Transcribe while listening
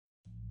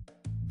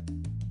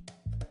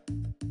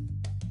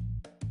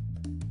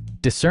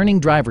Discerning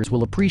drivers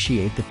will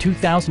appreciate the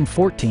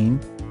 2014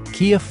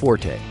 Kia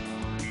Forte.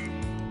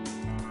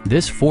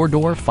 This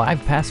four-door,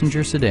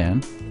 five-passenger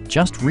sedan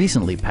just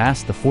recently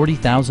passed the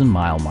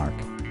 40,000-mile mark.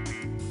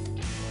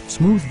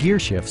 Smooth gear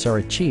shifts are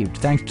achieved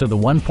thanks to the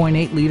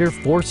 1.8-liter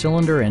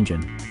four-cylinder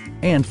engine.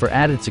 And for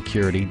added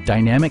security,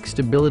 dynamic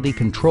stability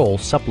control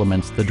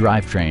supplements the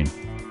drivetrain.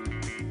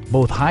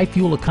 Both high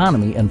fuel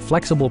economy and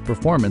flexible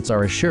performance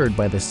are assured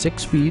by the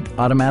 6-speed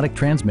automatic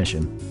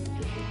transmission.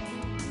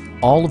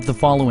 All of the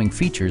following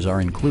features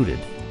are included: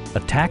 a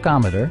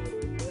tachometer,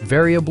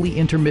 variably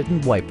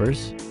intermittent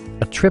wipers,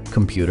 a trip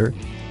computer,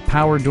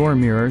 power door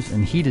mirrors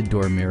and heated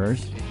door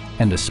mirrors,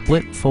 and a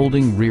split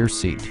folding rear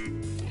seat.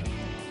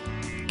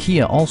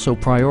 Kia also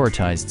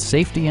prioritized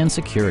safety and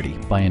security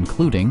by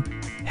including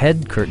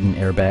head curtain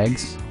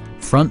airbags,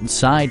 front and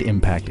side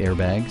impact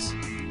airbags,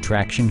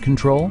 traction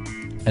control,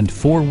 and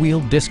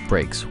four-wheel disc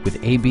brakes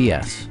with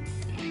ABS.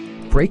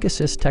 Brake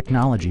Assist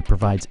technology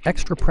provides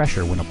extra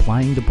pressure when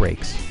applying the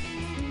brakes.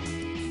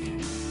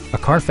 A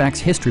Carfax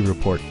history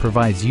report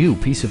provides you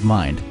peace of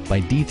mind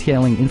by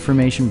detailing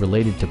information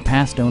related to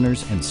past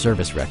owners and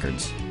service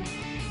records.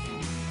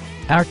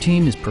 Our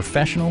team is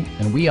professional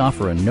and we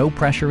offer a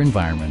no-pressure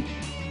environment.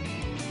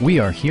 We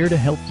are here to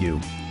help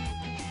you.